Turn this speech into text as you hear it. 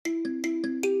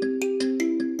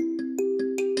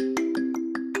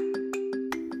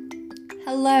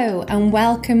Hello and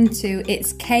welcome to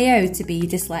It's KO to be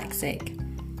Dyslexic,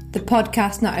 the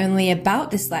podcast not only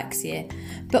about dyslexia,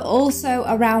 but also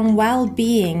around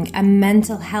well-being and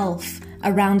mental health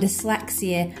around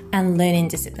dyslexia and learning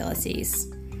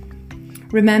disabilities.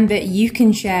 Remember, you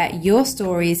can share your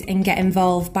stories and get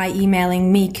involved by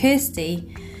emailing me,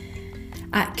 Kirsty,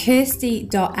 at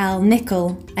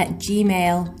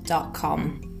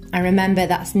kirsty.lnicol@gmail.com. And remember,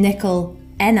 that's Nicol,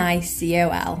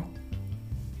 Nicol.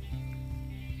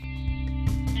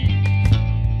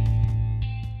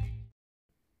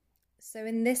 So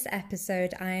in this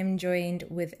episode, I am joined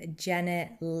with Jenna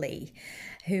Lee,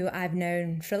 who I've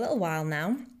known for a little while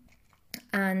now.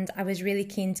 And I was really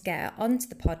keen to get her onto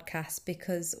the podcast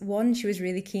because one, she was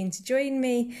really keen to join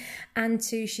me, and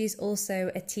two, she's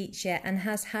also a teacher and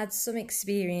has had some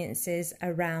experiences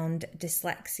around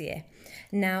dyslexia.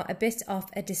 Now, a bit of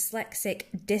a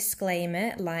dyslexic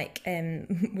disclaimer, like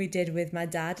we did with my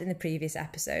dad in the previous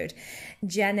episode.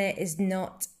 Jenna is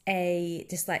not a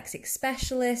dyslexic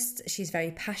specialist. She's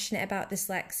very passionate about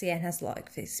dyslexia and has a lot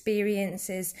of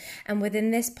experiences. And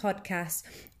within this podcast,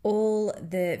 all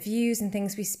the views and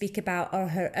things we speak about are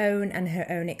her own and her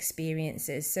own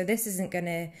experiences. So this isn't going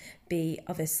to be,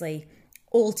 obviously,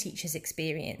 all teachers'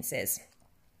 experiences.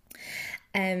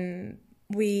 I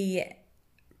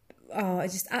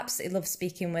just absolutely love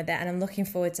speaking with her, and I'm looking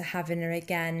forward to having her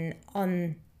again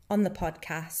on the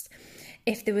podcast.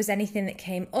 If there was anything that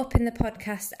came up in the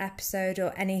podcast episode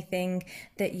or anything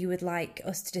that you would like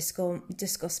us to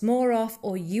discuss more of,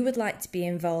 or you would like to be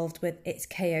involved with It's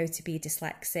KO to be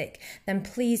Dyslexic, then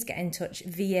please get in touch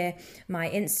via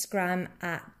my Instagram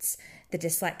at The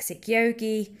Dyslexic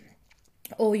Yogi,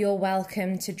 or you're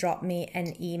welcome to drop me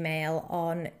an email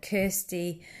on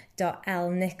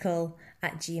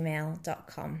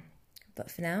kirsty.lnicol@gmail.com.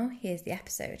 But for now, here's the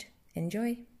episode.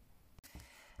 Enjoy.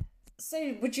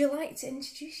 So, would you like to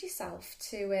introduce yourself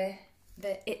to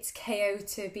the It's KO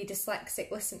to be Dyslexic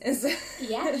listeners?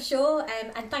 Yeah, sure.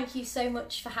 And thank you so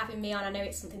much for having me on. I know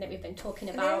it's something that we've been talking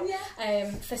about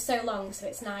for so long, so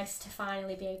it's nice to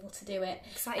finally be able to do it.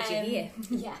 Excited you're here.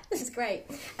 Yeah, this is great.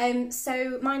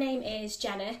 So my name is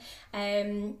Jenna.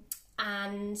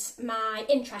 And my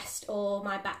interest or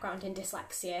my background in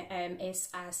dyslexia is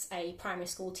as a primary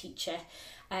school teacher,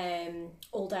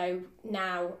 although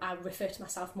now I refer to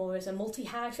myself more as a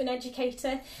multi-hyphen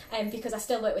educator because I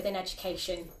still work within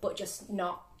education, but just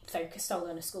not focused solely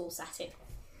on a school setting.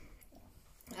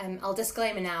 I'll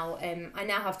disclaimer now, I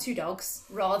now have 2 dogs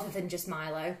rather than just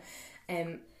Milo.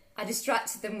 I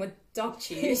distracted them with dog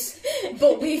chews,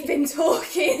 but we've been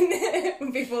talking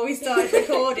before we started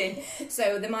recording,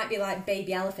 so there might be like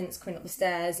baby elephants coming up the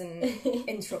stairs and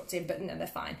interrupting, but no, they're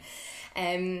fine.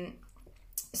 We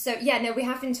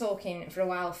have been talking for a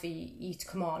while for you to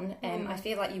come on. I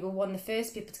feel like you were one of the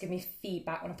first people to give me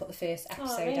feedback when I put the first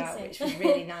episode out, which was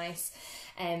really nice.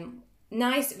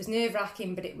 It was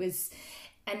nerve-wracking, but it was,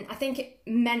 and I think it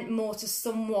meant more to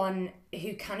someone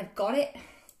who kind of got it.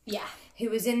 Yeah. Who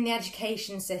was in the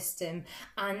education system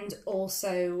and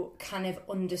also kind of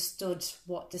understood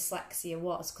what dyslexia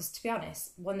was. Because to be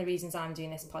honest, one of the reasons I'm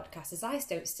doing this podcast is I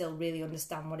don't still really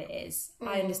understand what it is.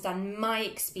 I understand my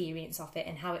experience of it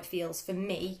and how it feels for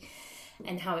me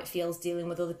and how it feels dealing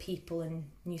with other people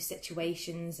and new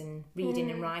situations and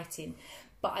reading and writing.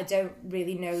 But I don't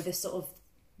really know the sort of,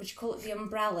 would you call it the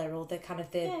umbrella or the kind of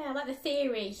the... Yeah, like the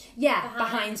theory. Yeah,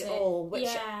 behind it all,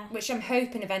 which I'm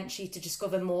hoping eventually to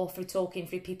discover more through talking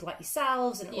through people like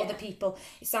yourselves and other people.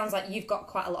 It sounds like you've got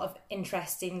quite a lot of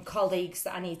interesting colleagues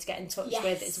that I need to get in touch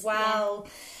with as well.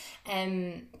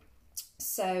 Yeah.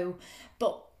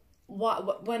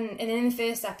 When in the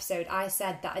first episode I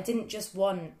said that I didn't just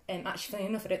want, actually funny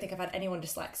enough I don't think I've had anyone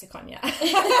dyslexic on yet.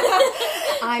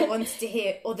 I wanted to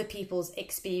hear other people's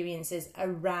experiences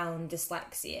around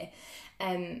dyslexia,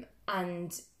 and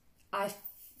I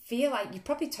feel like you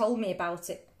probably told me about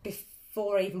it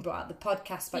before I even brought out the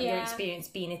podcast about your experience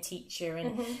being a teacher,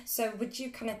 and so would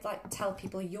you kind of like tell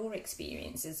people your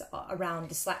experiences around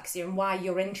dyslexia and why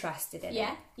you're interested in it?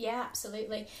 Yeah,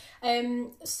 absolutely.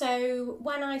 So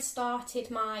when I started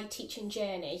my teaching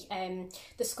journey,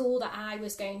 the school that I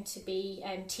was going to be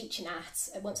teaching at,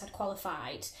 once I'd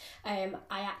qualified, I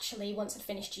actually, once I'd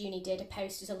finished uni, did a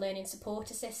post as a learning support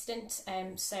assistant.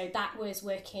 So that was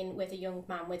working with a young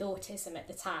man with autism at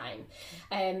the time.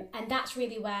 And that's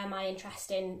really where my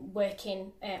interest in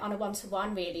working on a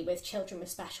one-to-one really with children with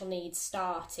special needs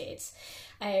started.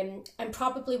 And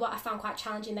probably what I found quite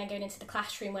challenging then going into the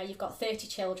classroom where you've got 30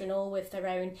 children all with their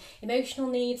own emotional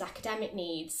needs, academic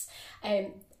needs,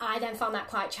 I then found that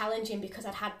quite challenging because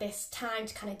I'd had this time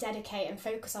to kind of dedicate and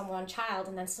focus on one child,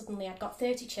 and then suddenly I'd got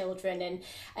 30 children,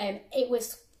 and it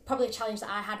was probably a challenge that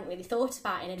I hadn't really thought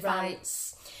about in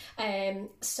advance.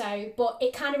 But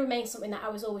it kind of remained something that I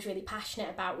was always really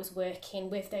passionate about, was working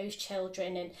with those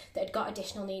children and that had got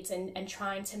additional needs, and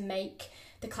trying to make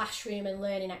the classroom and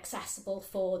learning accessible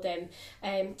for them,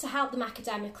 to help them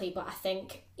academically, but I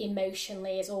think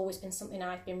emotionally has always been something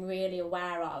I've been really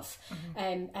aware of,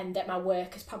 and that my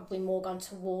work has probably more gone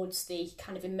towards the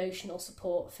kind of emotional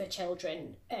support for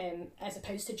children, as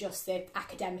opposed to just the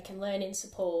academic and learning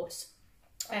support.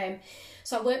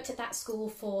 So I worked at that school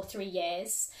for 3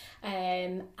 years,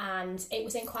 and it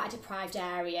was in quite a deprived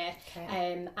area,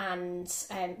 and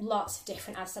lots of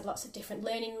different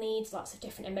learning needs, lots of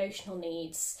different emotional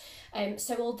needs.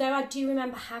 So although I do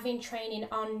remember having training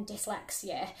on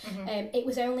dyslexia, it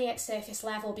was only at surface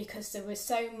level because there was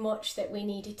so much that we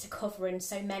needed to cover and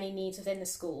so many needs within the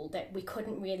school that we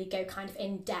couldn't really go kind of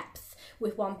in depth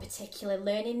with one particular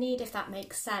learning need, if that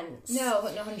makes sense. No,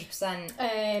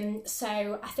 100%.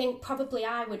 So I think probably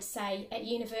I would say at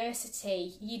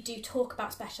university you do talk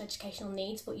about special educational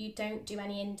needs, but you don't do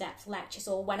any in-depth lectures,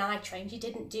 or when I trained you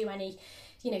didn't do any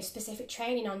specific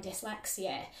training on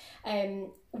dyslexia,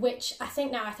 which I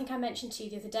think I mentioned to you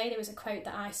the other day, there was a quote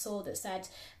that I saw that said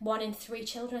 1 in 3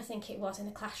 children, I think it was, in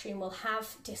the classroom will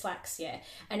have dyslexia,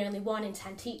 and only 1 in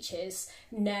 10 teachers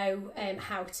know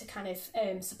how to kind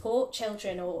of support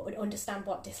children or understand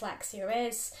what dyslexia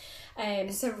is.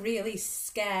 It's a really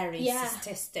scary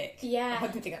statistic. Yeah. I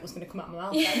didn't think that was going to come out of my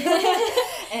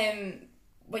mouth.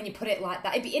 When you put it like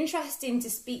that, it'd be interesting to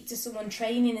speak to someone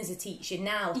training as a teacher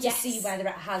now to see whether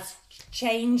it has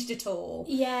changed at all.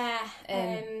 Yeah,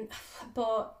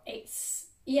 but it's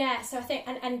so I think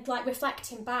and like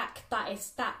reflecting back, that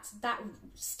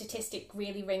statistic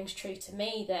really rings true to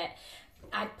me, that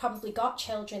I'd probably got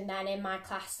children then in my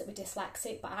class that were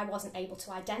dyslexic, but I wasn't able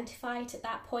to identify it at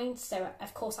that point, so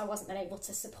of course I wasn't then able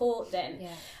to support them.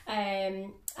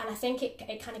 And I think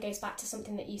it kind of goes back to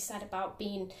something that you said about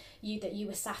that you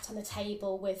were sat on the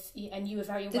table with, and you were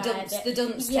very aware the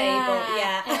dunce table.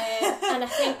 And I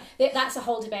think that's a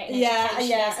whole debate in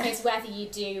education, is whether you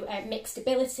do mixed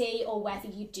ability or whether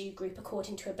you do group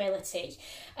according to ability,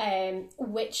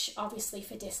 which obviously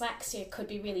for dyslexia could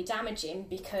be really damaging,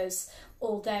 because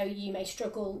although you may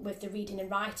struggle with the reading and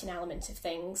writing element of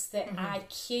things, that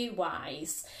IQ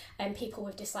wise, people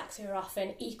with dyslexia are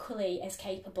often equally as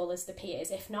capable as the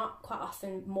peers, if not quite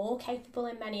often more capable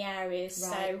in many areas.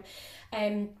 Right.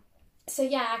 So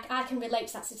I can relate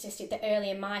to that statistic, that early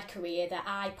in my career that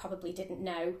I probably didn't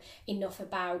know enough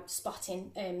about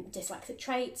spotting dyslexic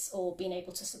traits or being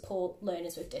able to support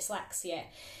learners with dyslexia.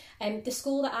 The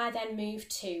school that I then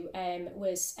moved to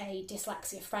was a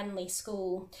dyslexia-friendly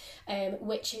school,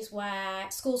 which is where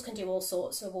schools can do all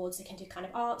sorts of awards. They can do kind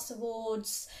of arts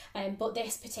awards, but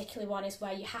this particular one is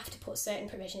where you have to put certain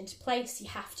provision into place. You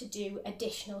have to do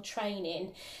additional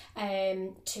training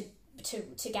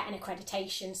to get an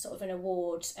accreditation, sort of an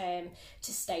award,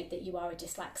 to state that you are a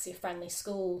dyslexia-friendly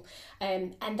school.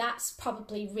 And that's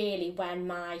probably really when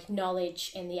my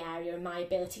knowledge in the area and my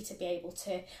ability to be able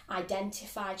to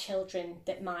identify children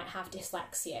that might have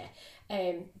dyslexia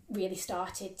really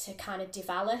started to kind of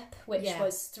develop, which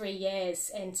was 3 years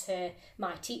into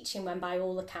my teaching, when by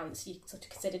all accounts you sort of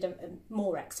considered a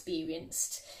more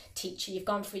experienced teacher. You've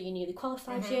gone through your newly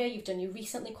qualified year, you've done your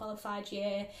recently qualified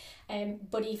year,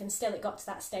 but even still it got to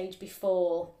that stage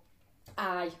before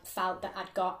I felt that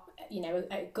I'd got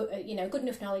a good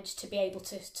enough knowledge to be able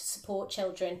to support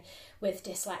children with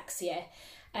dyslexia.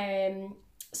 It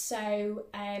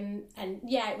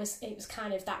was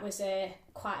kind of, that was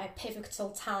quite a pivotal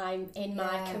time in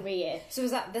my career. So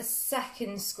was that the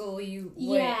second school you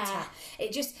worked at?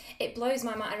 It blows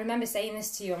my mind. I remember saying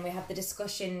this to you when we had the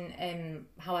discussion,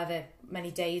 however many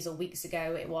days or weeks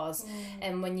ago it was,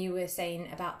 and when you were saying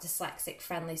about dyslexic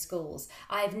friendly schools.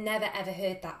 I've never ever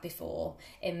heard that before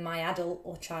in my adult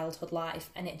or childhood life,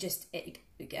 and it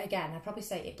again, I'd probably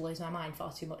say it blows my mind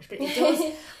far too much, but it does.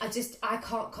 I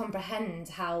can't comprehend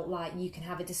how, like, you can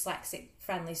have a dyslexic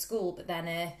friendly school but then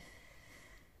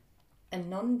a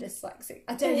non-dyslexic.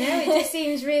 I don't know, it just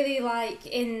seems really like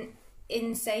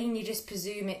insane. You just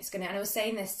presume it's gonna, and I was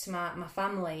saying this to my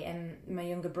family and my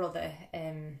younger brother,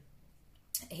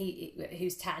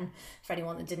 who's 10, for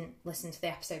anyone that didn't listen to the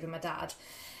episode with my dad.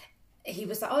 he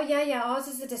was like, oh yeah, ours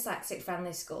is a dyslexic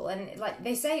friendly school, and like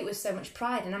they say it was so much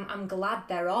pride, and I'm glad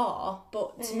there are,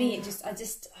 but to me it just I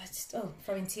just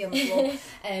throwing tea on the floor.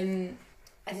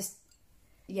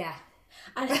 Yeah.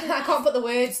 I can't put the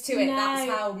words to it. No, that's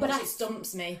how much it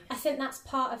stumps me. I think that's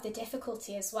part of the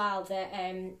difficulty as well. That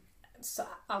so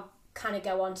I'll kind of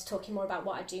go on to talking more about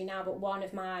what I do now. But one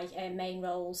of my main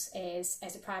roles is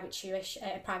as a private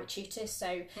tutor.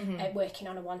 So working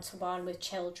on a one-to-one with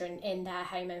children in their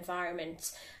home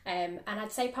environment. And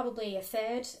I'd say probably a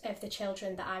third of the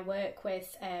children that I work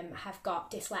with have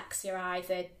got dyslexia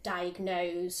either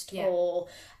diagnosed or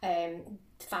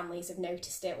families have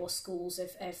noticed it, or schools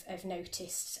have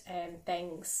noticed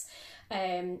things.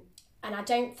 And I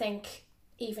don't think,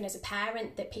 even as a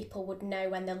parent, that people would know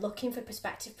when they're looking for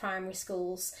prospective primary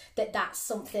schools that that's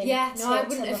something I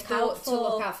wouldn't have thought to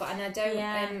look out for. And I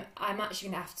don't I'm actually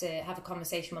going to have a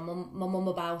conversation with my mum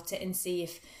about it and see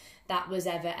if that was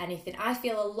ever anything. I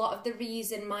feel a lot of the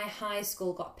reason my high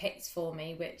school got picked for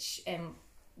me, which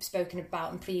spoken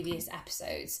about in previous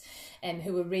episodes,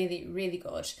 who were really, really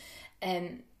good,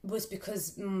 was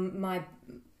because my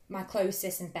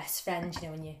closest and best friend,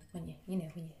 when you're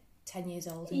 10 years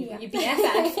old and you've got your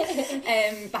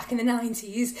BFF back in the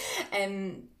 90s,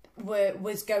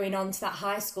 was going on to that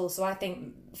high school. So I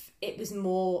think it was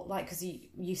more like, because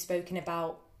you've spoken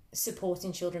about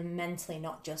supporting children mentally,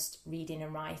 not just reading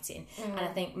and writing. And I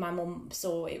think my mum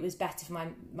saw it was better for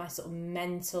my sort of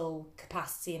mental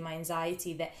capacity and my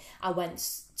anxiety that I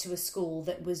went to a school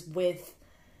that was with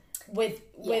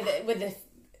the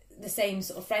same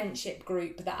sort of friendship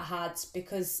group that I had,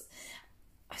 because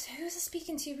who was I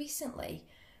speaking to recently?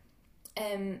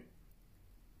 I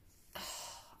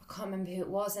can't remember who it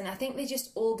was, and I think they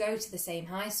just all go to the same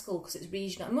high school because it's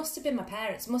regional. It must have been my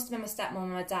parents, must have been my stepmom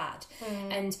and my dad.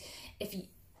 And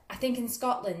I think in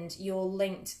Scotland you're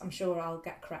linked, I'm sure I'll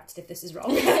get corrected if this is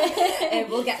wrong,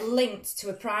 we'll get linked to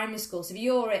a primary school. So if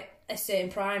you're at a certain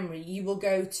primary, you will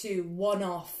go to one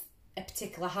off a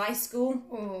particular high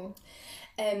school.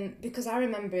 Because I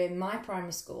remember in my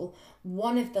primary school,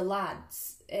 one of the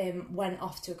lads went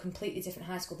off to a completely different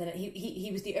high school. Than he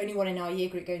was the only one in our year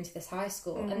group going to this high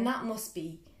school, and that must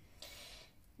be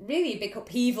really a big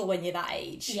upheaval when you're that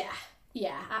age.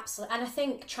 Yeah, absolutely. And I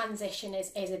think transition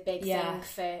is a big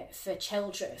thing for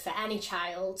children, for any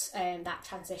child, that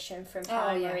transition from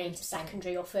primary to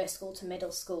secondary or first school to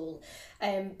middle school.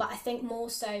 But I think more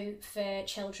so for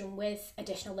children with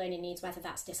additional learning needs, whether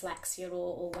that's dyslexia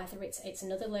or whether it's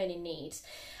another learning need,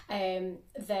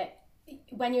 that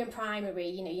when you're in primary,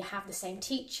 you have the same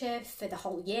teacher for the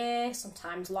whole year,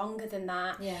 sometimes longer than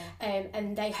that.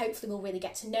 And they hopefully will really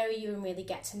get to know you and really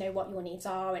get to know what your needs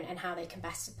are and how they can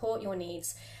best support your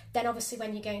needs. Then obviously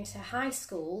when you're going to high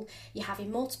school, you're having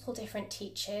multiple different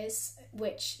teachers,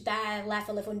 which their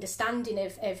level of understanding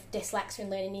of dyslexia and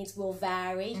learning needs will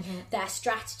vary, their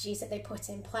strategies that they put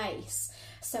in place.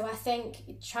 So I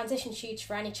think transition's huge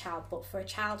for any child, but for a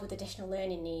child with additional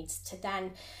learning needs to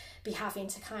then be having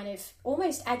to kind of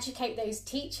almost educate those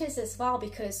teachers as well,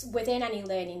 because within any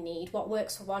learning need, what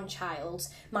works for one child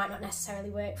might not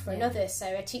necessarily work for another. So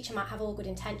a teacher might have all good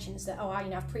intentions that,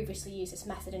 I've previously used this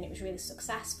method and it was really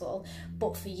successful,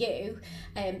 but for you,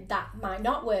 that might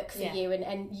not work for you,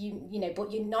 and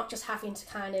but you're not just having to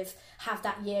kind of have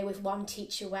that year with one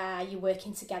teacher where you're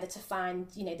working together to find,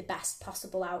 the best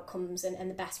possible outcomes and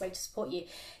the best way to support you.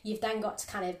 You've then got to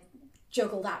kind of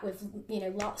juggle that with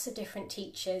lots of different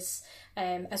teachers,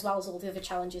 as well as all the other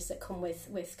challenges that come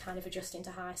with kind of adjusting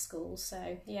to high school.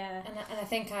 So and I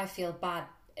think I feel bad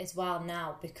as well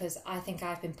now, because I think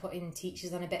I've been putting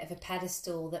teachers on a bit of a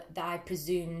pedestal that I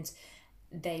presumed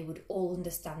they would all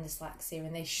understand dyslexia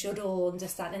and they should all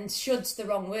understand, and should's the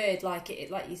wrong word, like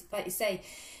you say,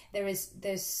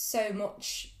 there's so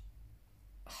much,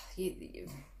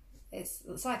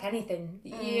 it's like anything,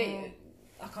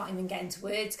 I can't even get into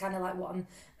words, kind of like what I'm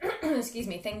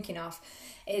thinking of,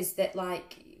 is that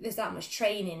like there's that much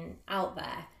training out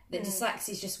there that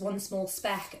dyslexia is just one small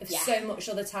speck of so much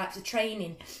other types of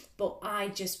training. But I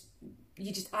just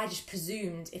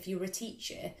presumed if you were a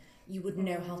teacher you would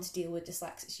know how to deal with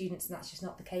dyslexic students, and that's just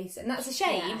not the case, and that's a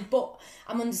shame. But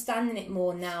I'm understanding it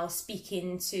more now,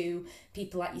 speaking to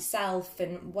people like yourself,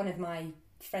 and one of my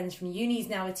friends from uni is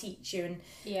now a teacher, and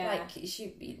like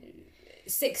she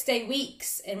 6-day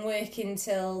weeks and working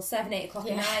till 7-8 o'clock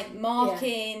at night,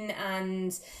 marking,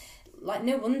 and like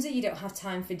no wonder you don't have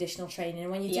time for additional training.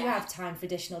 And when you do have time for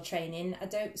additional training, I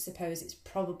don't suppose it's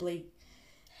probably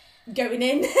going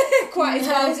in quite as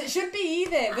well as it should be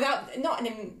either, without, not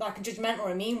in like a judgmental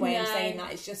or a mean way of saying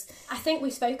that. It's just, I think we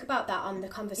spoke about that on the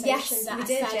conversation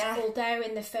although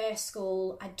in the first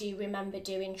school I do remember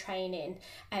doing training,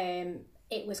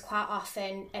 it was quite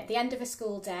often at the end of a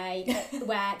school day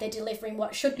where they're delivering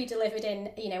what should be delivered in,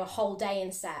 you know, a whole day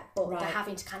in set, but they're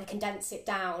having to kind of condense it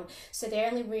down. So they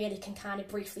only really can kind of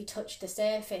briefly touch the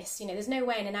surface. You know, there's no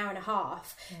way in an hour and a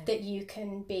half that you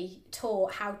can be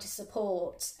taught how to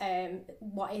support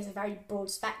what is a very broad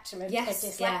spectrum of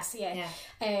dyslexia.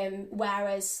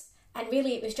 Whereas... And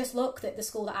really, it was just luck that the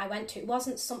school that I went to, it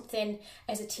wasn't something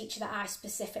as a teacher that I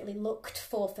specifically looked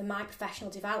for my professional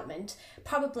development.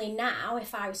 Probably now,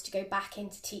 if I was to go back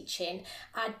into teaching,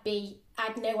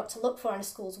 I'd know what to look for on a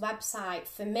school's website.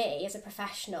 For me, as a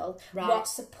professional, what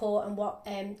support and what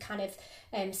kind of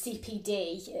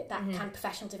CPD, that kind of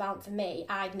professional development for me,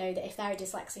 I'd know that if they're a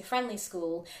dyslexia-friendly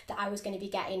school, that I was going to be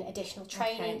getting additional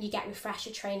training. Okay. You get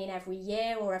refresher training every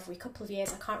year or every couple of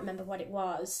years. I can't remember what it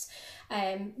was.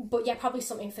 But yeah, probably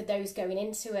something for those going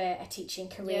into a teaching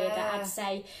career that I'd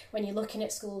say when you're looking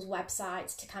at schools'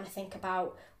 websites to kind of think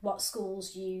about what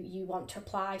schools you want to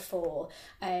apply for,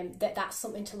 that's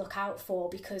something to look out for,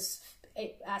 because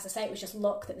as I say, it was just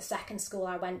luck that the second school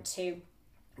I went to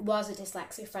was a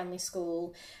dyslexia friendly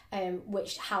school,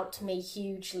 which helped me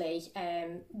hugely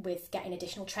with getting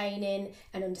additional training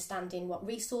and understanding what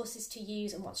resources to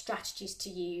use and what strategies to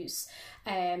use,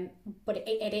 but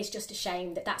it is just a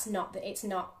shame that that's not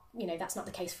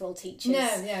the case for all teachers.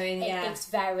 It's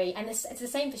very, and it's the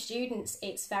same for students.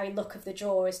 It's very luck of the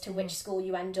draw as to which school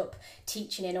you end up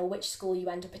teaching in or which school you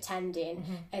end up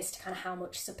attending, as to kind of how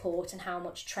much support and how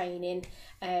much training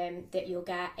that you'll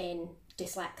get in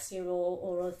dyslexia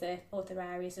or other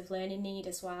areas of learning need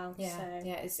as well.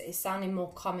 It's sounding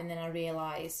more common than I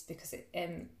realised, because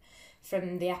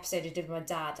from the episode I did with my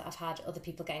dad, I've had other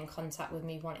people get in contact with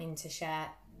me wanting to share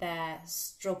their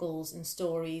struggles and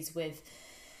stories with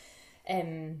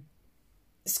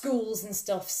schools and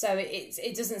stuff, so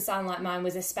it doesn't sound like mine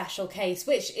was a special case,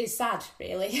 which is sad,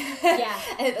 really.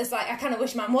 It's like I kind of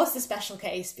wish mine was the special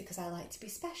case, because I like to be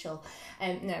special.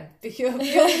 No, purely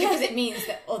because it means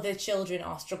that other children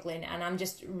are struggling, and I'm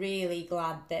just really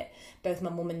glad that both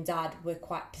my mum and dad were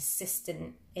quite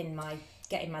persistent in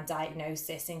getting my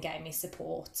diagnosis and getting me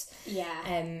support.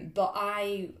 But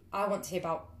I want to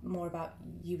hear more about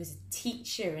you as a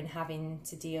teacher and having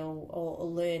to deal or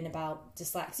learn about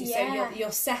dyslexia. So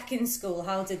your second school,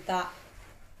 how did that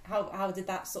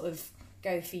sort of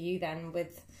go for you then,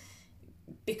 with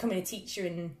becoming a teacher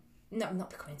and not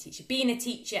becoming a teacher, being a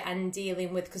teacher and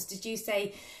dealing with, because did you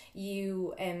say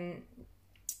you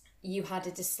had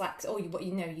a dyslexic, or what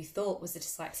you thought was a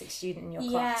dyslexic student in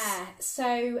your class? Yeah,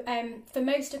 so for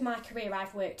most of my career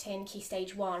I've worked in Key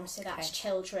Stage 1, so that's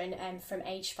children from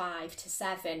age 5 to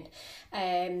 7,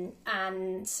 and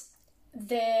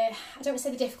I don't want to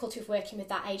say the difficulty of working with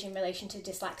that age in relation to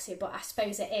dyslexia, but I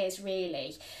suppose it is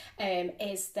really,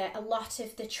 is that a lot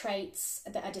of the traits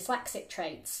that are dyslexic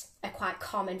traits are quite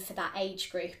common for that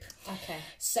age group. Okay.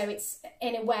 So it's,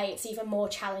 in a way, it's even more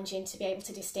challenging to be able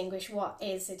to distinguish what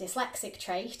is a dyslexic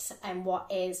trait and what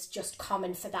is just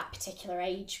common for that particular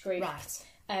age group. Right.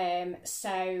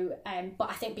 But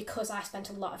I think because I spent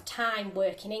a lot of time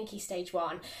working in Key Stage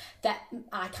 1, that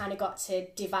I kind of got to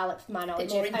develop my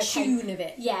knowledge. You're in tune of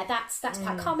it. Yeah, that's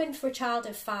quite common for a child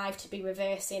of 5 to be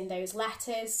reversing those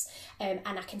letters, and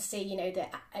I can see,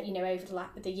 that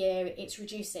over the year it's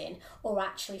reducing, or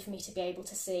actually for me to be able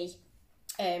to see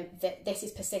that this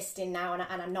is persisting now,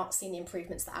 and I'm not seeing the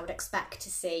improvements that I would expect to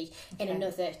see in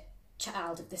another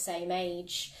child of the same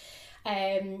age.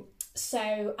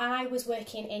 So I was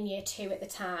working in Year 2 at the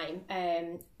time,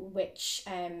 which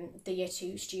the Year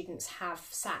 2 students have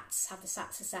the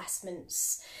SATs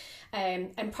assessments,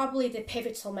 and probably the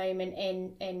pivotal moment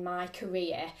in my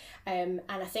career, and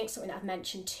I think something that I've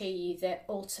mentioned to you that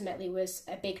ultimately was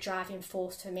a big driving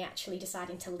force for me actually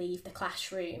deciding to leave the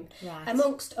classroom. Right.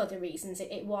 Amongst other reasons,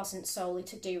 it wasn't solely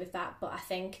to do with that, but I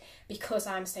think because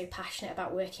I'm so passionate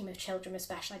about working with children with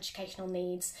special educational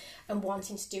needs and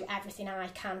wanting to do everything I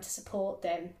can to support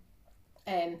them,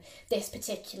 this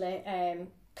particular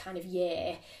kind of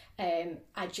year,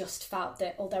 I just felt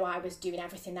that although I was doing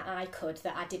everything that I could,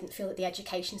 that I didn't feel that the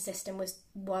education system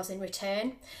was in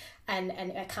return, and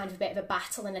a kind of a bit of a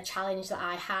battle and a challenge that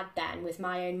I had then with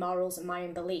my own morals and my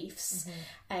own beliefs,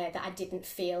 that I didn't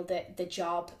feel that the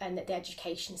job and that the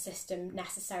education system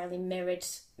necessarily mirrored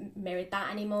that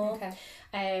anymore.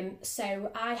 Okay.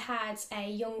 So I had a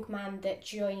young man that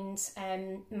joined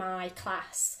my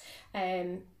class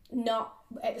not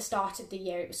at the start of the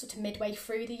year, it was sort of midway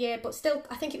through the year, but still,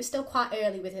 I think it was still quite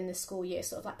early within the school year,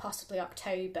 sort of like possibly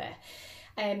October.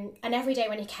 And every day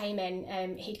when he came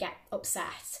in, he'd get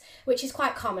upset, which is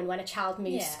quite common when a child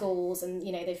moves schools, and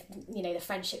the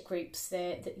friendship groups,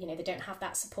 they don't have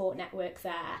that support network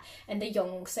there, and they're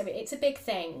young, so it's a big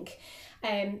thing.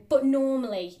 But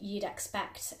normally you'd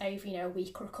expect over a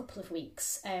week or a couple of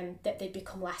weeks that they'd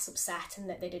become less upset and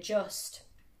that they'd adjust.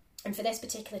 And for this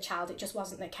particular child, it just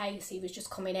wasn't the case. He was just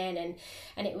coming in,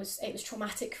 and it was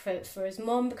traumatic for his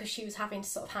mum, because she was having to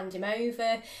sort of hand him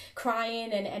over,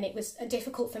 crying, and it was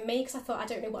difficult for me because I thought, I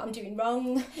don't know what I'm doing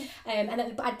wrong.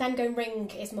 But I'd then go and ring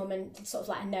his mum and sort of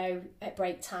let her know at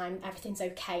break time everything's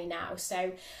okay now.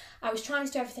 So I was trying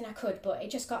to do everything I could, but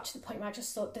it just got to the point where I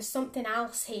just thought there's something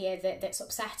else here that's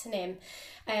upsetting him.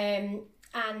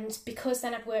 And because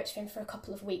then I'd worked with him for a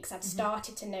couple of weeks, I'd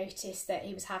started to notice that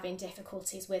he was having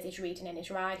difficulties with his reading and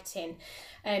his writing.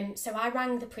 So I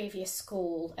rang the previous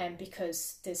school,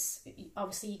 because there's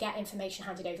obviously you get information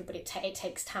handed over, but it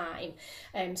takes time.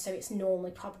 So it's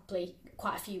normally probably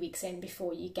quite a few weeks in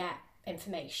before you get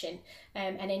information.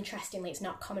 And interestingly, it's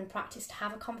not common practice to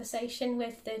have a conversation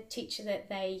with the teacher that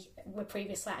they were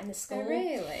previously at in the school. Oh,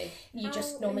 really? You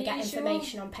just normally get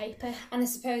information on paper. And I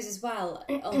suppose as well,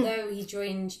 although he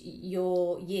joined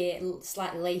your year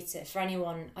slightly later, for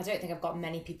anyone, I don't think I've got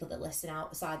many people that listen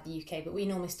outside the UK, but we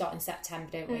normally start in September,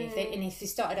 don't we? If they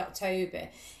started October,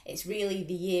 it's really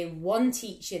the year 1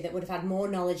 teacher that would have had more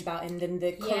knowledge about him than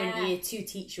the current year 2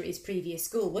 teacher at his previous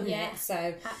school, wouldn't it?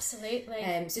 So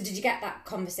absolutely. So did you get that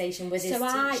conversation with his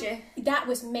teacher? That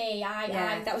was me.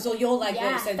 That was all your legwork.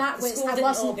 Yeah, so that the was. school I didn't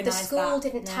wasn't. organise The school that.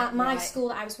 didn't tell. My school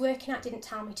that I was working at didn't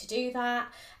tell me to do that.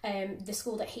 The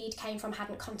school that he'd came from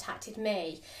hadn't contacted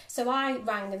me. So I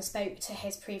rang and spoke to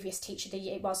his previous teacher.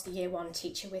 It was the year 1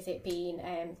 teacher, with it being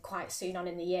quite soon on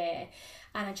in the year.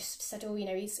 And I just said,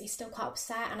 he's still quite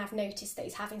upset, and I've noticed that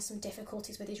he's having some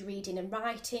difficulties with his reading and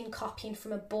writing, copying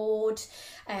from a board.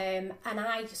 And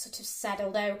I sort of said,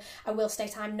 although I will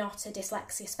state I'm not a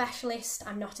dyslexia specialist,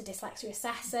 I'm not a dyslexia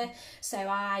assessor, so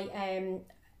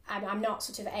I'm not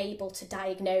sort of able to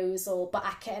diagnose, but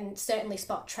I can certainly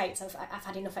spot traits. I've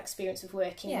had enough experience of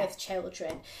working with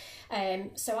children.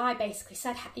 So I basically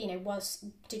said,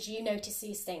 did you notice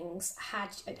these things?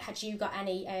 Had you got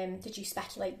any, did you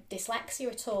speculate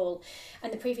dyslexia at all?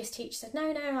 And the previous teacher said,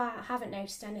 no, I haven't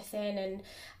noticed anything.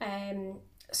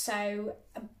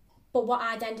 But what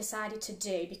I then decided to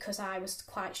do, because I was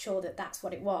quite sure that that's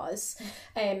what it was,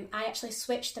 I actually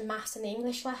switched the maths and the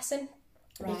English lesson.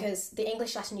 Right. Because the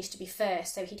English lesson used to be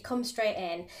first, so he'd come straight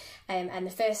in, and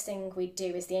the first thing we'd do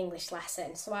is the English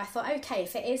lesson. So I thought, okay,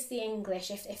 if it is the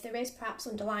English, if there is perhaps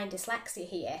underlying dyslexia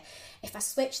here, if I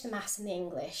switch the maths and the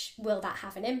English, will that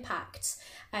have an impact?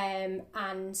 And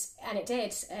it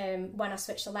did. When I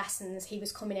switched the lessons, he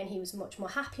was coming in, he was much more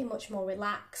happy, much more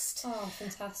relaxed. Oh,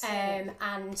 fantastic.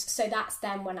 And so that's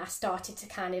then when I started to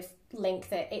kind of link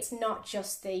that it's not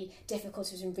just the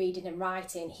difficulties in reading and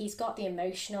writing, he's got the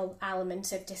emotional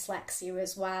element of dyslexia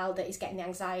as well, that he's getting the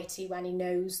anxiety when he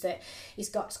knows that he's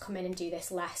got to come in and do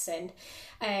this lesson.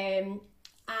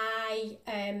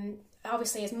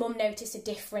 Obviously his mum noticed a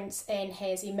difference in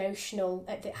his emotional,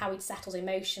 how he'd settled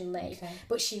emotionally,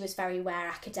 but she was very aware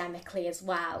academically as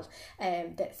well,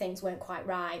 that things weren't quite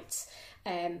right.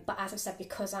 But as I've said,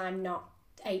 because I'm not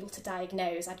able to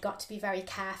diagnose, I'd got to be very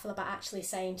careful about actually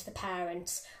saying to the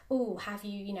parents, have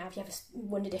you ever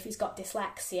wondered if he's got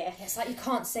dyslexia? It's like you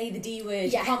can't say the D word,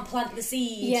 you can't plant the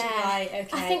seed. Right, okay.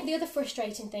 I think the other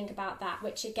frustrating thing about that,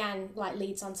 which again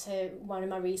leads on to one of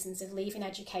my reasons of leaving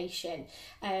education,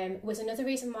 was another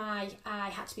reason why I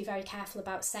had to be very careful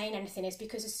about saying anything, is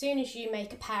because as soon as you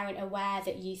make a parent aware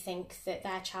that you think that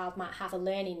their child might have a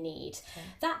learning need,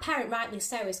 that parent, rightly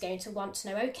so, is going to want to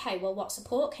know, okay, well, what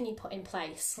support can you put in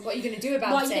place? What are you going to do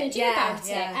about it?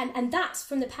 And that's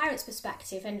from the parent's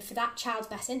perspective, and for that child's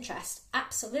best interest,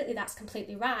 absolutely, that's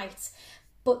completely right.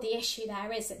 But the issue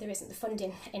there is that there isn't the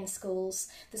funding in schools.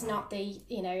 There's not the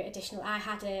additional. I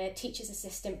had a teacher's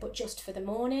assistant, but just for the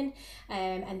morning,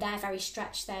 and they're very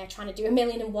stretched. They're trying to do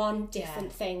 1,000,001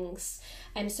 different things.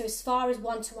 So as far as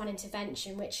one-to-one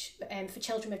intervention, which for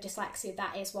children with dyslexia,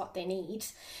 that is what they need.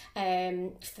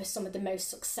 For some of the most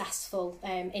successful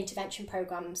intervention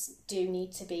programmes do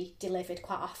need to be delivered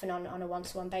quite often on a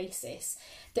one-to-one basis.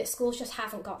 That schools just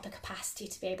haven't got the capacity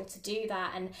to be able to do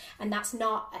that, and that's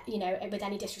not with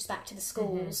any disrespect to the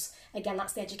schools, again,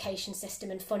 that's the education system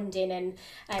and funding, and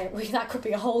that could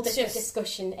be a whole different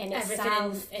discussion in itself.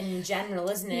 Everything in general,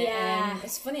 isn't it? Yeah.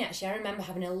 It's funny, actually. I remember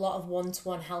having a lot of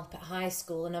one-to-one help at high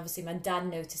school, and obviously my dad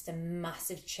noticed a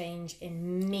massive change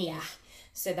in me. Yeah.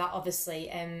 So that obviously,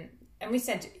 and we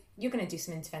said, you're going to do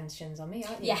some interventions on me,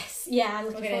 aren't you? Yes, yeah, I'm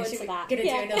looking forward to that. Going to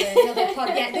do another pod.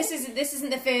 Yeah, this isn't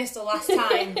the first or last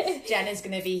time Jenna's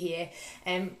going to be here.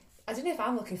 I don't know if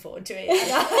I'm looking forward to it,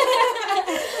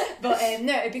 but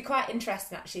no, it'd be quite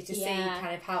interesting actually to see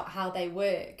kind of how they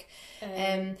work.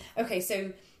 Okay,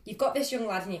 so you've got this young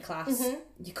lad in your class.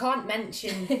 You can't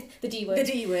mention the D word. The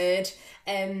D word.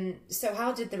 So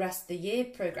how did the rest of the year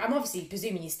progress? I'm obviously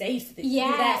presuming you stayed for the year.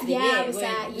 I was was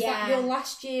there. that your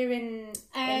last year in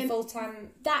full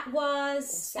time? That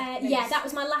was that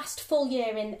was my last full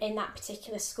year in that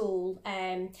particular school.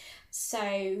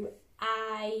 So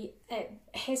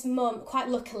his mum, quite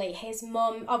luckily,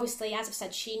 obviously, as I've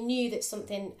said, she knew that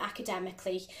something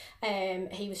academically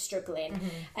he was struggling,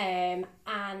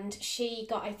 and she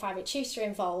got a private tutor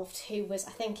involved who was,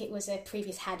 I think it was a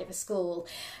previous head of a school,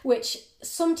 which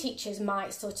some teachers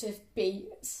might sort of be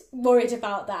worried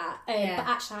about that, but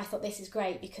actually I thought this is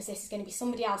great because this is going to be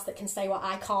somebody else that can say what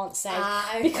I can't say,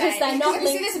 because they're not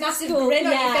linked to this massive school. grin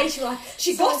on your face. You're like,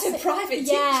 she got a private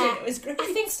teacher. It was great.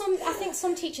 I think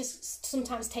some teachers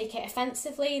sometimes take it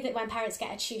offensively that when parents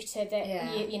get a tutor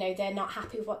that you know they're not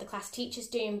happy with what the class teacher's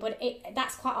doing, but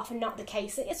that's quite often not the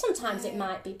case. Sometimes it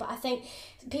might be, but I think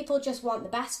people just want the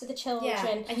best for the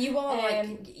children. And you are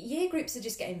year groups are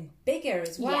just getting bigger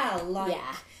as well.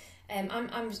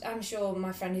 I'm sure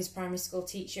my friend who's a primary school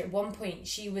teacher, at one point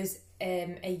she was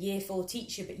a year 4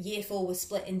 teacher, but year 4 was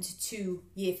split into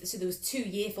so there was 2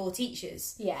 year 4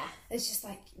 teachers. It's just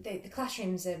like the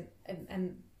classrooms are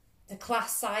the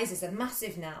class sizes are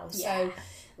massive now. So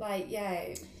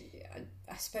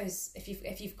I suppose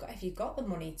if you've got the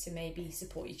money to maybe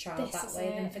support your child that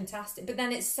way, then fantastic. But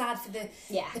then it's sad for the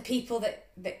people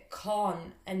that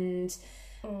can't, and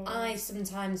I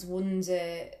sometimes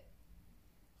wonder,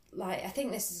 like, I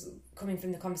think this is coming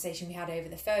from the conversation we had over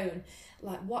the phone,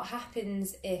 like what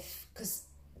happens if, because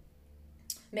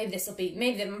maybe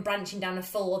I'm branching down a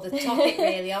full other topic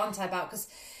really, aren't I,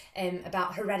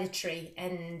 about hereditary,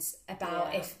 and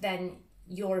about if then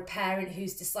you're a parent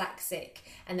who's dyslexic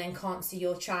and then can't see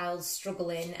your child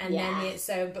struggling, and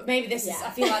then but maybe this is,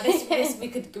 I feel like this we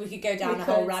could go down a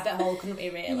whole rabbit hole, couldn't we,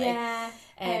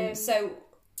 really? So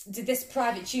did this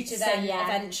private tutor then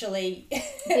eventually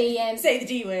say the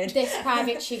D word? This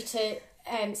private tutor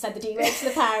said the D word to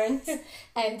the parents,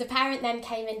 and the parent then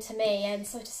came into me and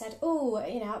sort of said, oh,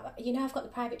 you know I've got the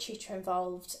private tutor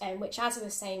involved, which, as I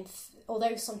was saying,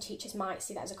 although some teachers might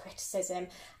see that as a criticism,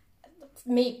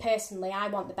 me personally, I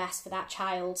want the best for that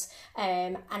child,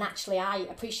 and actually I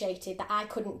appreciated that I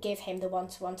couldn't give him the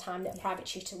one-to-one time that a private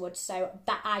tutor would, so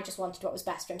that I just wanted what was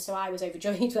best for him, so I was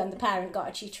overjoyed when the parent got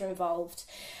a tutor involved.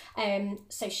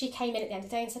 So she came in at the end of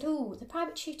the day and said, oh, the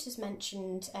private tutor's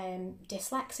mentioned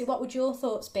dyslexia, what would your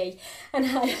thoughts be? And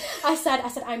I said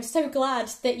I'm so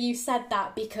glad that you said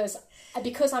that, because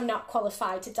I'm not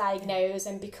qualified to diagnose,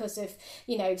 and because of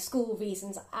school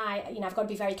reasons, I've got to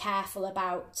be very careful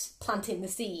about planting the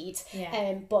seed.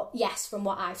 But yes, from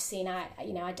what I've seen, I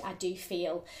do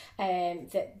feel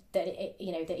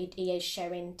that he is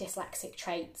showing dyslexic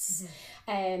traits.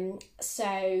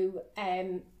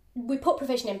 We put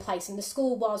provision in place, and the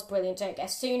school was brilliant.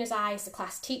 As soon as I, as the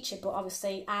class teacher, but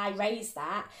obviously I raised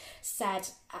that, said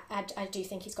I do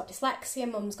think he's got dyslexia.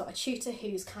 Mum's got a tutor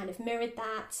who's kind of mirrored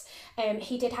that.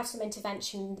 He did have some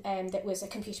intervention that was a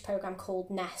computer program called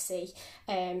Nessie.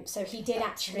 So he did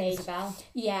actually. Rings a bell.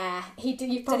 Yeah, he did.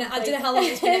 I don't know how long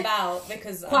it's been about,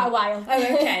 because quite a while. Oh,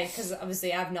 okay. Because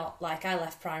obviously I've not, I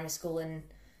left primary school in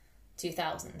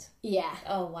 2000. Yeah.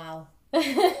 Oh wow.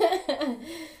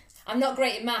 I'm not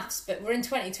great at maths, but we're in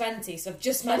 2020, so I've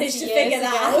just managed to figure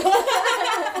that out.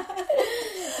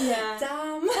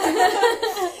 Damn.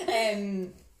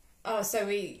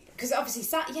 Because obviously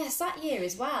SAT year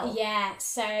as well. Yeah,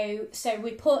 so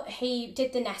he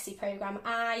did the Nessie programme.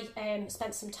 I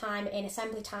spent some time in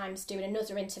assembly times doing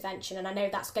another intervention, and I know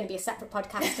that's going to be a separate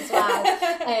podcast as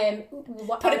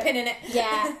well. Put a pin in it.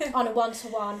 Yeah, on a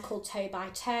one-to-one called Toe by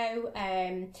Toe.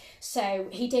 So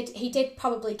he did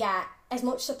probably get as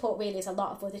much support really as a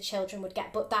lot of other children would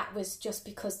get, but that was just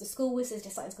because the school was a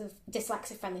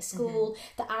dyslexia friendly school,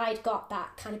 that I'd got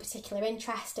that kind of particular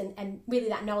interest and really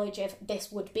that knowledge of this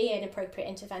would be an appropriate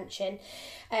intervention.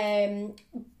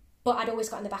 But I'd always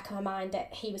got in the back of my mind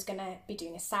that he was going to be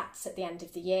doing his SATs at the end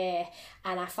of the year,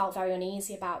 and I felt very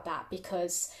uneasy about that,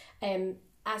 because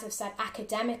as I've said,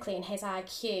 academically in his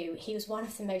IQ, he was one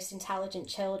of the most intelligent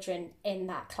children in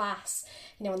that class.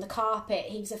 You know, on the carpet,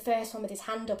 he was the first one with his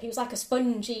hand up. He was like a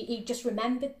sponge. He just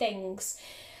remembered things.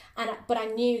 But I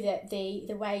knew that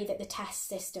the way that the test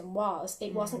system was,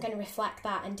 it wasn't going to reflect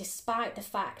that. And despite the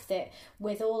fact that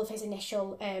with all of his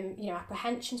initial,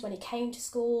 apprehensions when he came to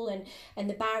school and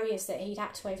the barriers that he'd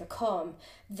had to overcome,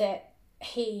 that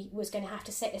he was going to have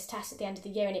to sit this test at the end of the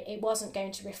year, and it wasn't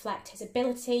going to reflect his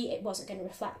ability, it wasn't going to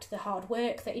reflect the hard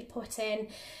work that he'd put in,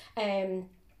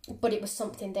 but it was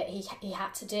something that he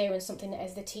had to do, and something that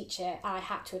as the teacher I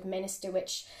had to administer,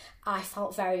 which I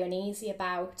felt very uneasy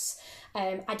about.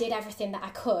 I did everything that I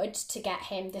could to get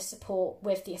him the support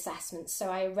with the assessments, so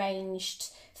I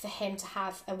arranged for him to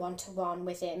have a one-to-one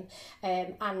with him,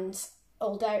 and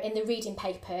although in the reading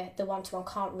paper, the one-to-one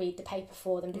can't read the paper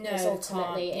for them because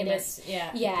ultimately it is...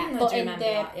 Yeah, but in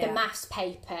the maths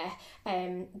paper,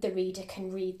 the reader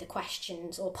can read the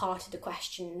questions or part of the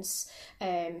questions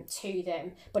to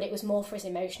them. But it was more for his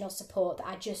emotional support, that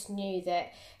I just knew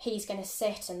that he's going to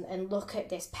sit and look at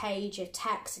this page of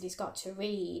text that he's got to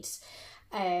read,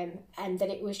 and that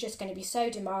it was just going to be so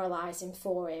demoralising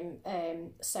for him.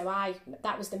 So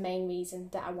that was the main reason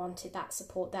that I wanted that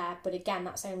support there. But again,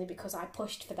 that's only because I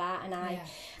pushed for that, and I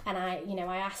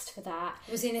asked for that.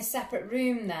 Was he in a separate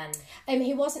room then?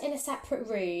 He wasn't in a separate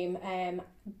room,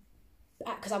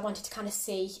 because I wanted to kind of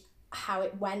see how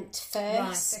it went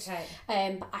first. Right,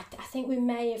 okay. But I think we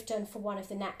may have done for one of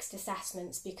the next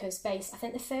assessments, because I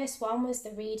think the first one was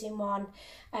the reading one,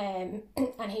 and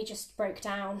he just broke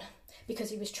down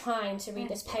because he was trying to read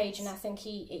this page, and I think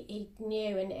he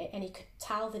knew and he could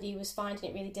tell that he was finding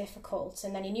it really difficult,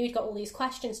 and then he knew he'd got all these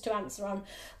questions to answer on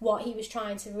what he was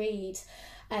trying to read.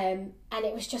 And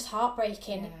it was just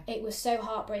heartbreaking. Yeah. It was so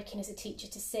heartbreaking as a teacher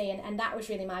to see, and that was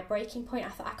really my breaking point. I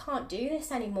thought, I can't do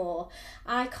this anymore.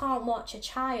 I can't watch a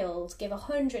child give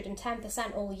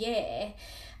 110% all year,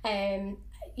 and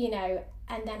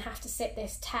then have to sit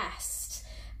this test,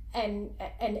 and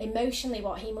emotionally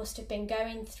what he must have been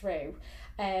going through.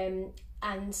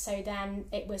 And so then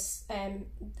it was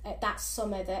that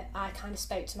summer that I kind of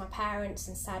spoke to my parents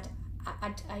and said,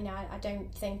 I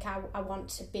don't think I want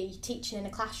to be teaching in a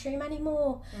classroom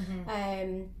anymore.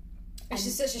 Mm-hmm. It's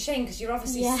just such a shame, because you're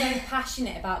obviously so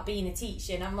passionate about being a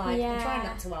teacher, and I'm like, I'm trying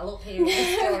not to well up here with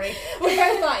this story. We're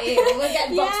both like you, we're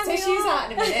getting box tissues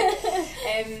out in a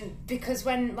minute. Because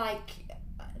when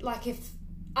if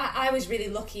I was really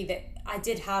lucky that I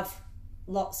did have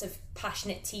lots of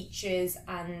passionate teachers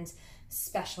and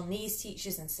special needs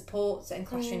teachers and supports and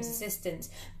classroom assistants,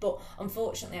 but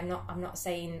unfortunately I'm not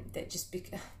saying that just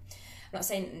because I'm not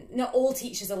saying not all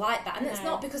teachers are like that, and it's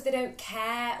not because they don't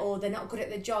care or they're not good at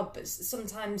their job, but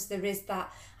sometimes there is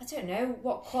that, I don't know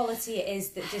what quality it is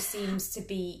that just seems to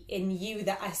be in you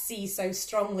that I see so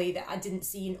strongly that I didn't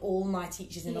see in all my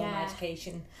teachers in all my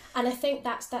education. And I think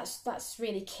that's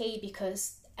really key,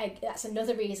 because that's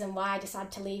another reason why I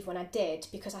decided to leave when I did,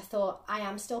 because I thought, I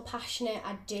am still passionate.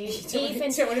 I do. You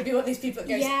don't want to be one of these people that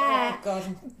goes, oh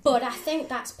God. But I think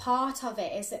that's part of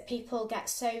it, is that people get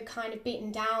so kind of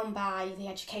beaten down by the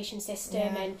education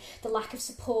system and the lack of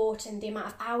support and the amount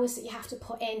of hours that you have to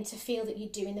put in to feel that you're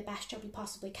doing the best job you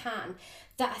possibly can,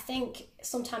 that I think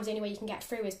sometimes the only way you can get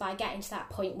through is by getting to that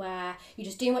point where you're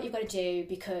just doing what you've got to do,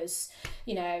 because,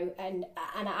 and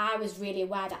I was really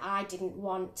aware that I didn't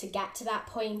want to get to that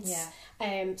point.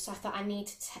 So I thought I need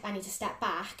to step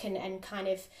back and kind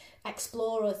of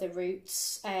explore other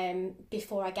routes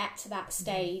before I get to that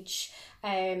stage.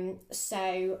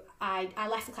 So I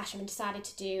left the classroom and decided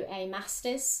to do a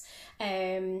master's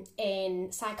in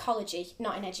psychology,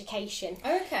 not in education.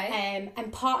 Okay.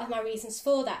 And part of my reasons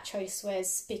for that choice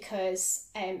was because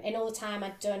in all the time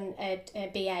I'd done a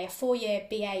BA, a 4-year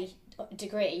BA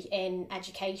degree in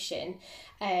education,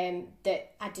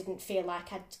 that I didn't feel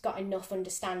like I'd got enough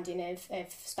understanding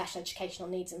of special educational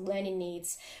needs and learning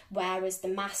needs, whereas the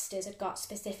masters had got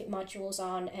specific modules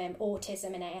on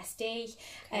autism and ASD.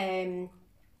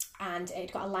 And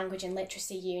it got a language and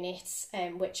literacy unit,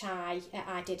 which I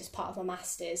did as part of my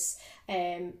masters,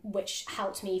 which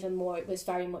helped me even more. It was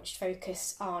very much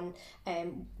focused on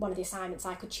one of the assignments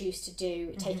I could choose to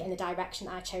do, take it in the direction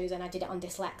that I chose, and I did it on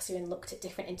dyslexia and looked at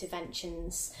different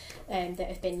interventions that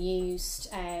have been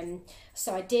used.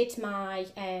 So I did my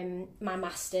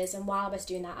masters, and while I was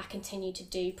doing that, I continued to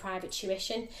do private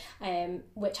tuition,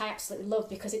 which I absolutely loved,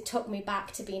 because it took me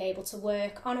back to being able to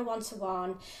work on a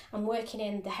one-to-one. I'm working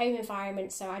in the home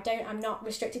environment, so I'm not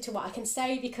restricted to what I can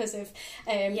say because of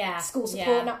school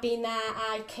support not being there.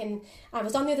 I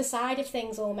was on the other side of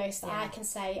things almost. I can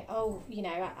say,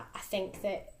 I think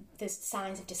that there's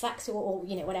signs of dyslexia or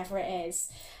you know, whatever it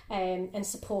is, and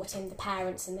supporting the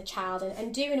parents and the child,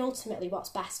 and doing ultimately what's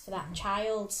best for that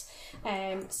child.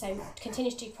 So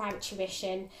continue to do private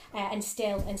tuition, and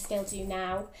still do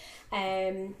now.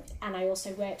 And I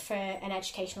also work for an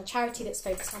educational charity that's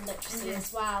focused on literacy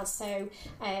as well. So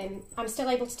I'm still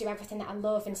able to do everything that I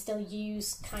love and still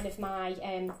use kind of my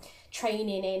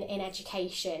training in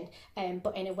education,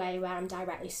 but in a way where I'm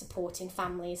directly supporting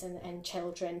families and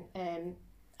children.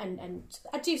 And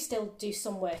I do still do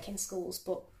some work in schools,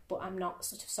 but I'm not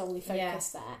sort of solely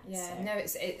focused there. Yeah, so. no,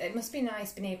 it must be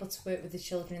nice being able to work with the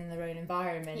children in their own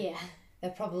environment. Yeah. They're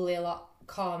probably a lot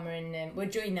calmer, and we're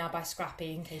joined now by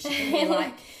Scrappy, in case you can hear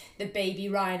like the baby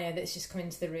rhino that's just come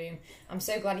into the room. I'm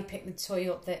so glad he picked the toy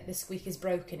up that the squeaker's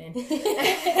broken in.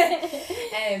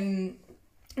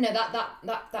 No,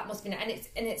 that must be nice.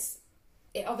 And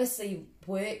it obviously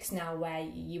works now where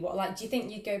you like. Do you think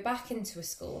you'd go back into a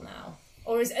school now?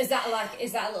 Or is that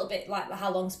a little bit like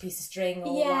how long's a piece of string?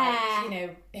 Or like, you know,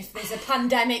 if there's a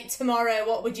pandemic tomorrow,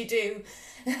 what would you do?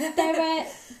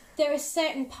 There are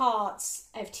certain parts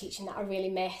of teaching that I really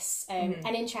miss, and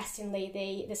interestingly,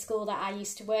 the school that I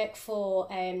used to work for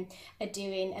are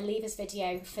doing a Leavers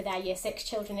video for their Year 6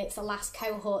 children. It's the last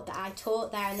cohort that I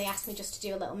taught there, and they asked me just to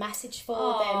do a little message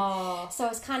for them. So I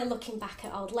was kind of looking back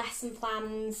at old lesson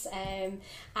plans,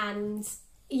 and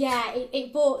yeah,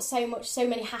 it brought so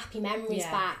many happy memories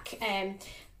back.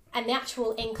 And the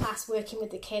actual in-class working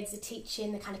with the kids, the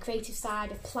teaching, the kind of creative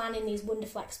side of planning these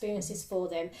wonderful experiences for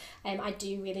them, I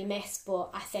do really miss. But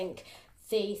I think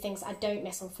the things I don't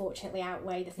miss, unfortunately,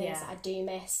 outweigh the things that I do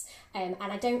miss. And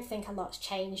I don't think a lot's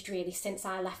changed, really, since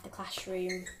I left the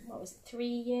classroom, 3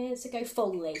 years ago,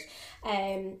 fully.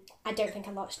 I don't think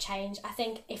a lot's changed. I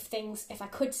think if I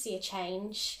could see a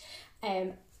change,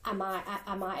 I might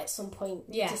at some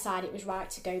point decide it was right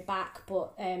to go back,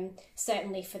 but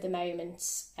certainly for the moment,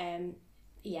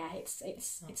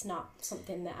 it's not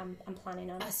something that I'm planning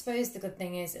on. I suppose the good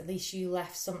thing is at least you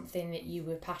left something that you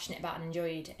were passionate about and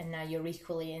enjoyed, and now you're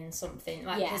equally in something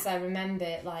because I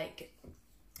remember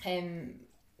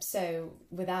so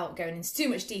without going into too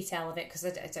much detail of it, because I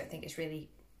don't think it's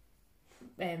really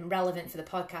relevant for the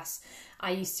podcast,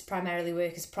 I used to primarily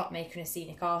work as a prop maker and a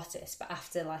scenic artist, but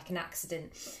after like an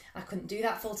accident I couldn't do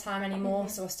that full time anymore,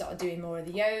 so I started doing more of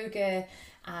the yoga,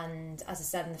 and as I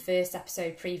said in the first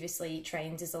episode, previously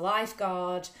trained as a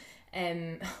lifeguard,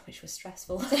 which was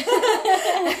stressful.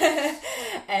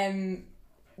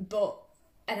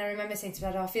 And I remember saying to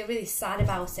my dad, I feel really sad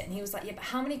about it. And he was like, yeah, but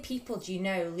how many people do you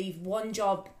know leave one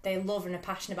job they love and are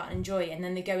passionate about and enjoy, and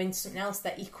then they go into something else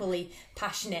they're equally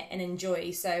passionate and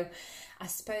enjoy? So I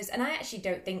suppose, and I actually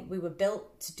don't think we were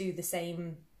built to do the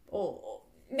same, or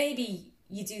maybe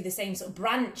you do the same sort of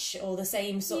branch or the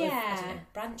same sort of, I don't know,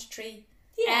 branch tree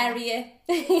area.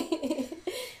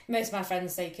 Most of my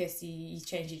friends say, Kirsty, you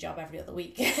change your job every other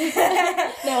week.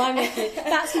 No, I'm with you.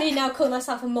 That's me now calling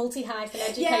myself a multi-hyphen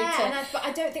educator. Yeah, but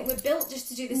I don't think we're built just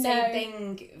to do the same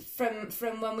thing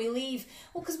from when we leave.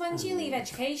 Well, because when you leave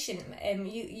education,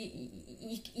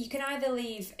 you can either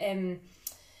leave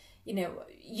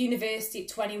university at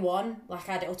 21, like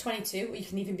I did, or 22, or you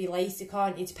can even be later,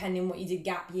 can't you, depending on what you did,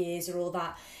 gap years or all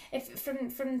that. If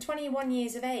from 21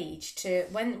 years of age to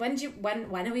when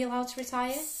are we allowed to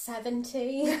retire?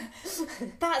 70.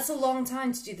 That's a long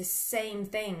time to do the same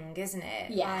thing, isn't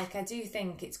it? Yeah. Like, I do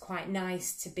think it's quite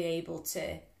nice to be able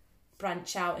to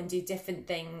branch out and do different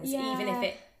things, even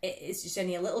if it's just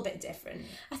only a little bit different.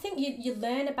 I think you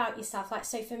learn about yourself. Like,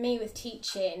 so for me with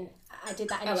teaching, I did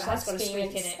that initial experience. Got a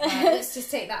squeak in it. Right, let's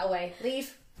just take that away.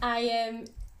 Leave.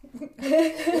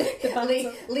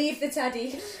 Leave the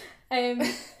teddy.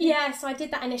 So I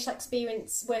did that initial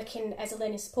experience working as a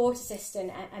learning support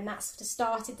assistant, and that sort of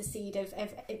started the seed of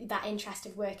that interest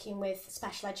of working with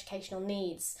special educational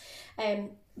needs.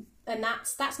 And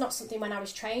that's not something when I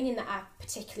was training that I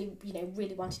particularly,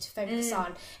 really wanted to focus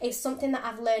on. It's something that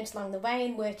I've learned along the way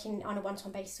in working on a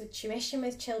one-to-one basis with tuition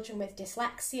with children with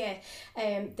dyslexia,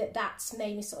 that's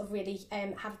made me sort of really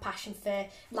have a passion for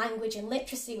language and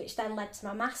literacy, which then led to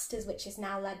my masters, which has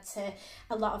now led to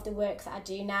a lot of the work that I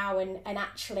do now, and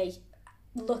actually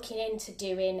looking into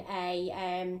doing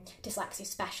a dyslexia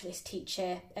specialist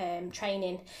teacher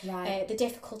training. Right. The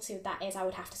difficulty of that is I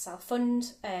would have to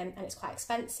self-fund, and it's quite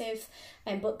expensive,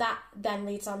 but that then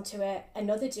leads on to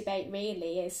another debate,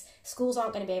 really, is schools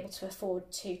aren't going to be able to afford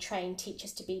to train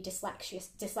teachers to be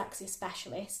dyslexia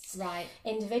specialists. Right.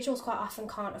 Individuals quite often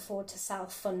can't afford to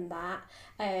self-fund that.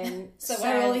 So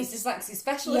where are all these dyslexia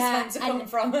specialists meant to come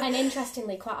from? And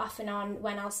interestingly, quite often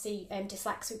when I'll see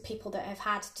dyslexic people that have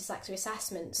had dyslexia assessments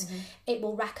assessments, it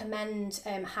will recommend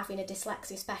having a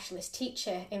dyslexia specialist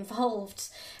teacher involved,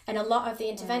 and a lot of the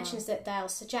interventions that they'll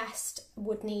suggest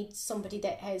would need somebody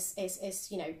that has is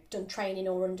done training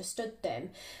or understood them,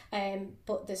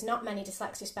 but there's not many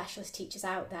dyslexia specialist teachers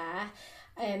out there.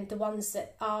 The ones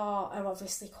that are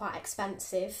obviously quite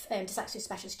expensive, dyslexia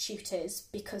specialist tutors,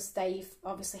 because they've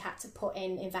obviously had to put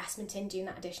in investment in doing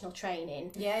that additional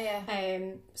training.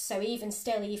 So even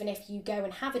if you go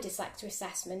and have a dyslexia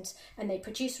assessment and they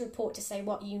produce a report to say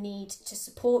what you need to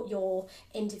support your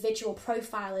individual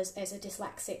profile as a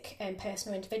dyslexic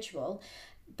person or individual,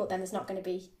 but then there's not going to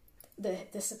be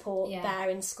the support there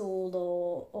in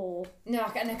school or no.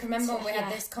 And I can remember when we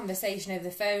had this conversation over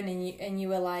the phone, and you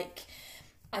were like,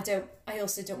 I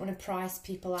also don't want to price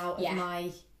people out of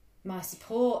my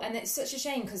support, and it's such a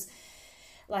shame because,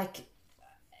 like,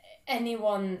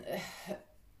 anyone,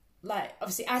 like,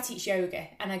 obviously I teach yoga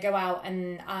and I go out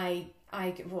and I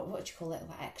what do you call it,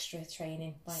 like extra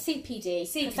training, like CPD,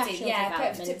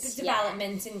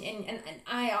 development, and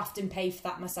I often pay for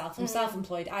that myself. I'm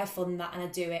self-employed, I fund that and I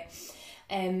do it.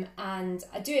 And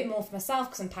I do it more for myself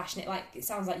because I'm passionate, like it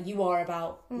sounds like you are,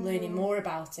 about learning more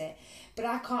about it. But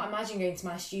I can't imagine going to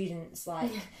my students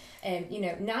like,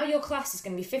 now your class is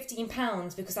going to be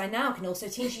 £15 because I now can also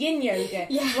teach yin yoga.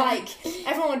 Like,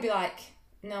 everyone would be like,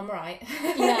 no, I'm right.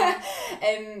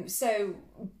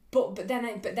 But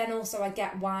then also I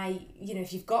get why,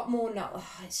 if you've got more,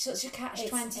 it's such a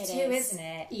catch-22, isn't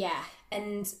it? Yeah.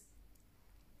 And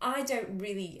I'm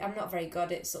not very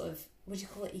good at sort of, what do you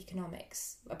call it,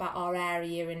 economics, about our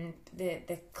area and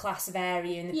the class of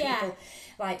area and the people.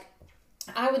 Like,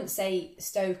 I wouldn't say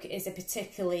Stoke is a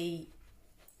particularly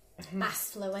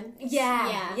affluent.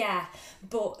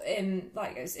 But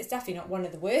like it's definitely not one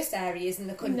of the worst areas in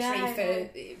the country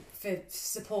for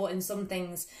supporting some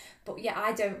things. But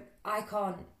I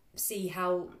can't see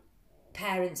how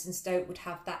parents in Stoke would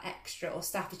have that extra, or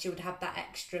Staffordshire would have that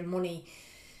extra money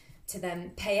to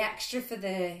then pay extra for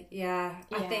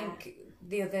I think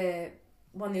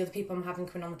one of the other people I'm having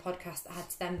coming on the podcast that had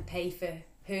to then pay for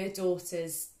her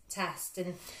daughter's test,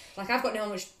 and like I've got no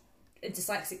much a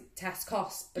dyslexic test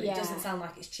costs, but it doesn't sound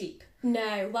like it's cheap.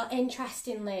 No, well,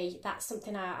 interestingly, that's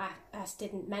something I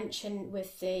didn't mention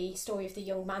with the story of the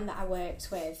young man that I worked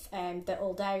with, that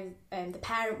although the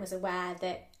parent was aware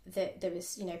that there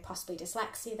was possibly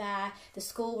dyslexia there, the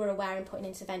school were aware and put an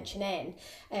intervention in,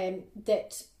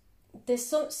 that there's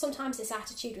sometimes this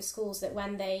attitude with schools that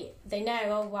when they know,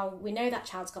 oh well, we know that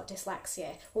child's got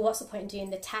dyslexia, well, what's the point in doing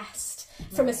the test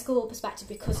from a school perspective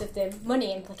because of the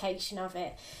money implication of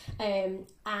it,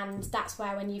 and that's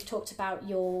where, when you've talked about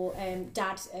your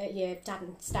dad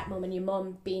and stepmum and your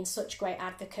mum being such great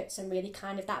advocates and really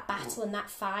kind of that battle and that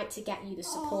fight to get you the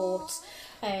support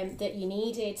that you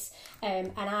needed,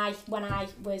 and when I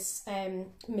was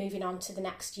moving on to the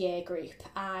next year group,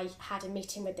 I had a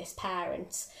meeting with this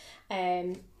parent,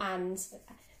 and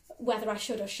whether I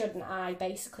should or shouldn't, I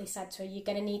basically said to her, you're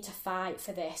going to need to fight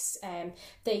for this.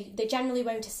 They generally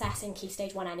won't assess in Key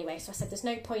Stage 1 anyway, so I said there's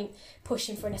no point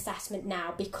pushing for an assessment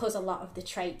now because a lot of the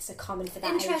traits are common for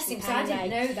that. Interesting, because I didn't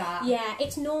know that. Yeah,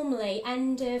 it's normally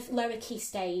end of lower Key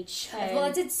Stage. Well,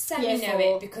 I did semi-know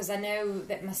it because I know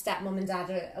that my stepmum and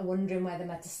dad are wondering whether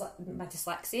my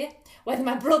dyslexia, whether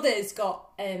my brother's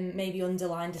got maybe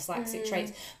underlying dyslexic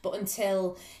traits, but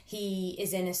until he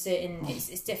is in a certain,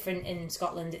 it's different in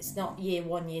Scotland, it's not year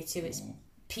 1, year 2, it's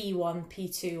P1,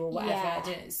 P2 or whatever, I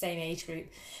don't know, same age group.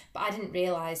 But I didn't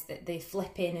realise that they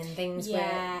flip in and things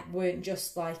weren't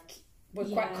just like, were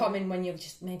quite common when you're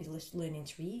just maybe just learning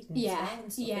to read and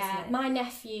and stuff, isn't it? My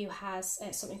nephew has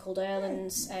something called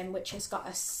Erland's, which has got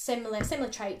a similar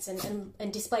traits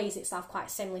and displays itself quite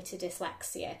similarly to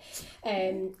dyslexia,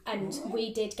 and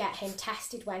we did get him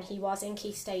tested when he was in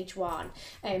Key Stage 1,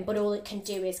 but all it can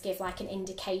do is give like an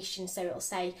indication, so it'll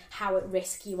say how at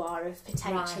risk you are of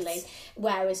potentially,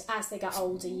 whereas as they get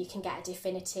older you can get a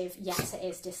definitive yes it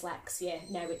is dyslexia,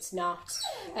 no it's not,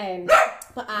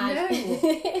 but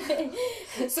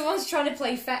someone's trying to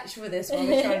play fetch with us while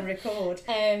we're trying to record.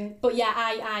 But yeah,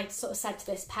 I sort of said to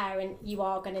this parent, you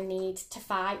are going to need to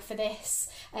fight for this.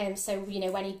 So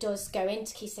when he does go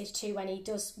into Key Stage 2, when he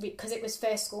does, because it was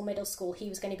first school, middle school, he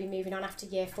was going to be moving on after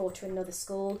year 4 to another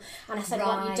school, and I said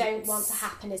what you don't want to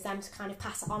happen is them to kind of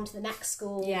pass it on to the next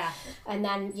school, and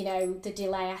then the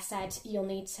delay. I said you'll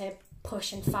need to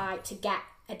push and fight to get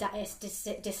a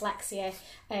dyslexia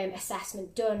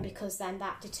assessment done, because then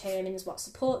that determines what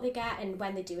support they get, and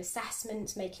when they do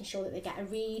assessments, making sure that they get a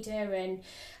reader,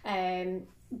 and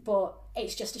but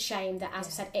it's just a shame that, as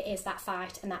I said, it is that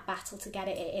fight and that battle to get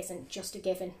it. It isn't just a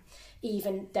given,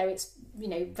 even though it's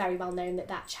very well known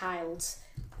that child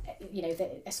you know,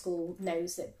 that a school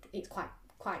knows that it's quite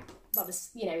well, this,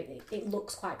 you know, it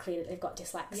looks quite clear that they've got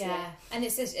dyslexia. Yeah, and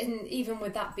it's just, and even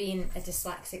with that being a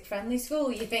dyslexic friendly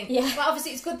school, you think, well,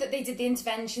 obviously it's good that they did the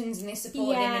interventions and they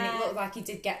supported him, and it looked like he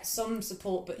did get some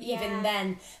support, but even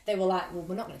then they were like, well,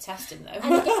 we're not going to test him though.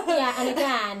 And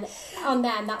again, on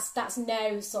them, that's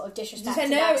no sort of disrespect to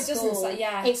that school.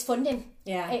 It's funding.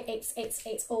 Yeah,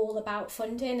 it's all about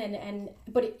funding, and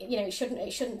but it, you know, it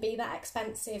shouldn't be that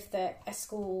expensive that a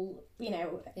school, you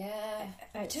know. Why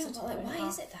is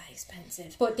it that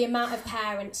expensive? But the amount of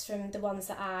parents, from the ones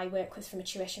that I work with from a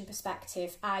tuition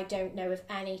perspective, I don't know of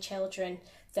any children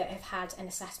that have had an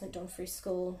assessment done through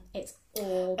school. It's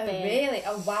all been... Oh really?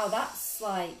 Oh wow, that's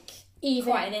like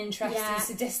quite an interesting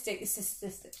statistic.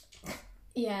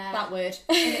 Yeah, that word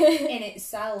in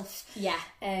itself. Yeah.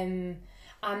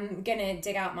 I'm gonna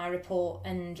dig out my report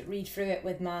and read through it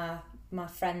with my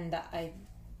friend that I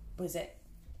was at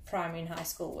primary and high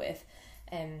school with,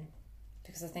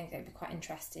 because I think it'd be quite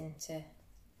interesting to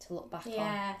look back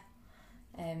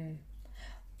on.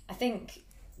 I think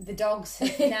the dogs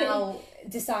have now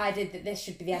decided that this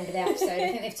should be the end of the episode. I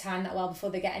think they've timed that well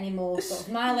before they get any more sort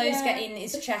of... Milo's getting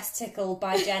his chest tickled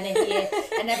by Jenna here,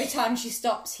 and every time she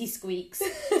stops he squeaks.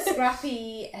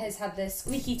 Scrappy has had the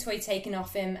squeaky toy taken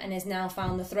off him and has now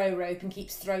found the throw rope and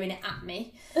keeps throwing it at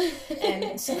me.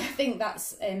 So I think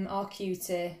that's our cue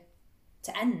to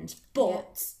end,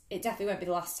 but it definitely won't be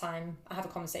the last time I have a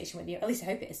conversation with you. At least I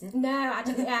hope it isn't. No,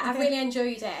 I've really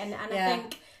enjoyed it, and I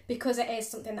think because it is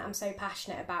something that I'm so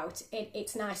passionate about,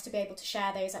 it's nice to be able to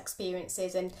share those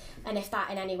experiences, and if that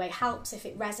in any way helps, if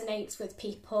it resonates with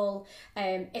people,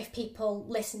 if people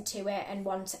listen to it and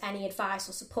want any advice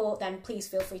or support, then please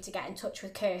feel free to get in touch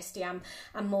with Kirsty. I'm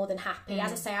more than happy.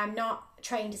 As I say, I'm not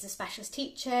trained as a specialist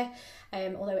teacher,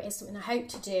 although it is something I hope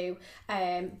to do,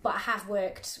 but I have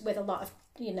worked with a lot of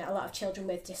children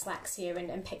with dyslexia,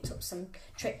 and picked up some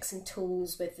tricks and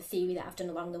tools with the theory that I've done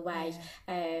along the way.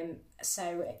 I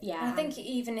think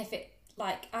even if it,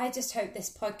 like, I just hope this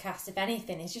podcast, if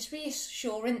anything, is just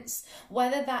reassurance,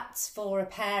 whether that's for a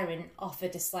parent of a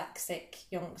dyslexic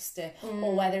youngster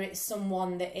or whether it's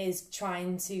someone that is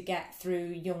trying to get through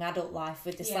young adult life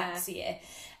with dyslexia.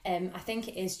 I think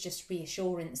it is just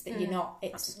reassurance that you're not,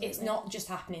 it's not just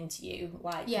happening to you.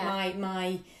 Like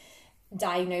my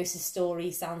diagnosis story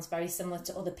sounds very similar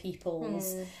to other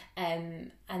people's,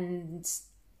 and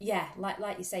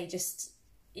like you say, just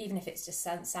even if it's just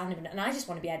sounding, and I just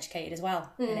want to be educated as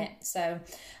well in it. So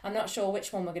I'm not sure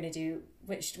which one we're going to do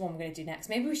next.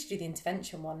 Maybe we should do the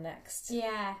intervention one next.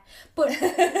 Yeah, but or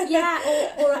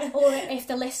if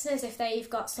the listeners, if they've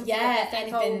got something, anything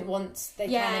kind of want us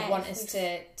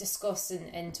to discuss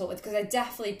and talk with, because I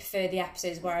definitely prefer the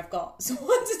episodes where I've got someone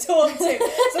to talk to.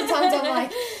 Sometimes I'm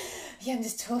like, I'm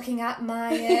just talking at my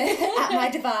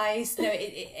device. No,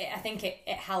 I think it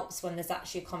helps when there's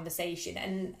actually a conversation.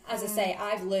 And as I say,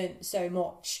 I've learned so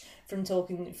much from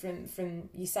talking from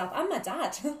yourself and my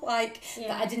dad,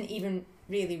 that I didn't even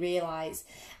really realise.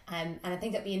 And I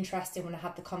think it'd be interesting when I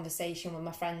have the conversation with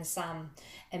my friend Sam,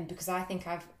 because I think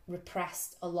I've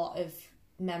repressed a lot of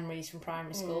memories from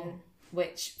primary school.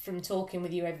 Which, from talking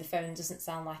with you over the phone, doesn't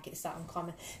sound like it's that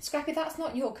uncommon. Scrappy, that's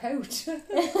not your coat.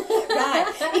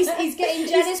 Right, he's getting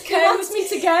Jenna's coat. He wants me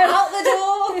to go out the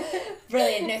door.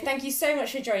 Brilliant. No, thank you so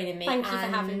much for joining me. Thank you for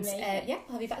having me.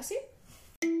 I'll be back soon.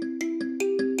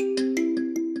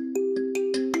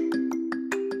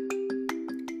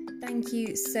 Thank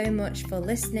you so much for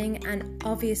listening, and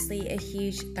obviously a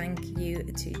huge thank you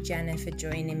to Jenna for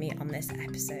joining me on this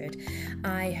episode.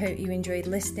 I hope you enjoyed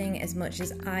listening as much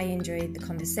as I enjoyed the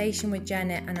conversation with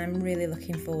Jenna, and I'm really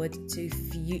looking forward to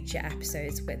future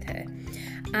episodes with her.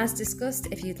 As discussed,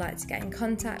 if you'd like to get in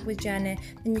contact with Jenna,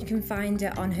 then you can find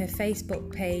her on her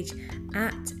Facebook page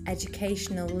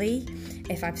 @educationally.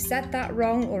 If I've said that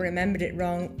wrong or remembered it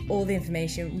wrong, all the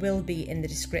information will be in the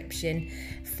description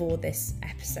for this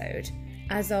episode.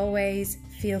 As always,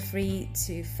 feel free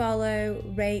to follow,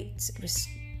 rate,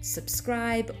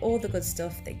 subscribe, all the good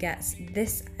stuff that gets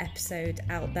this episode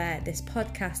out there, this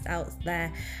podcast out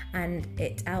there, and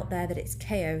it out there that it's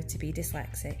KO to be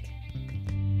dyslexic.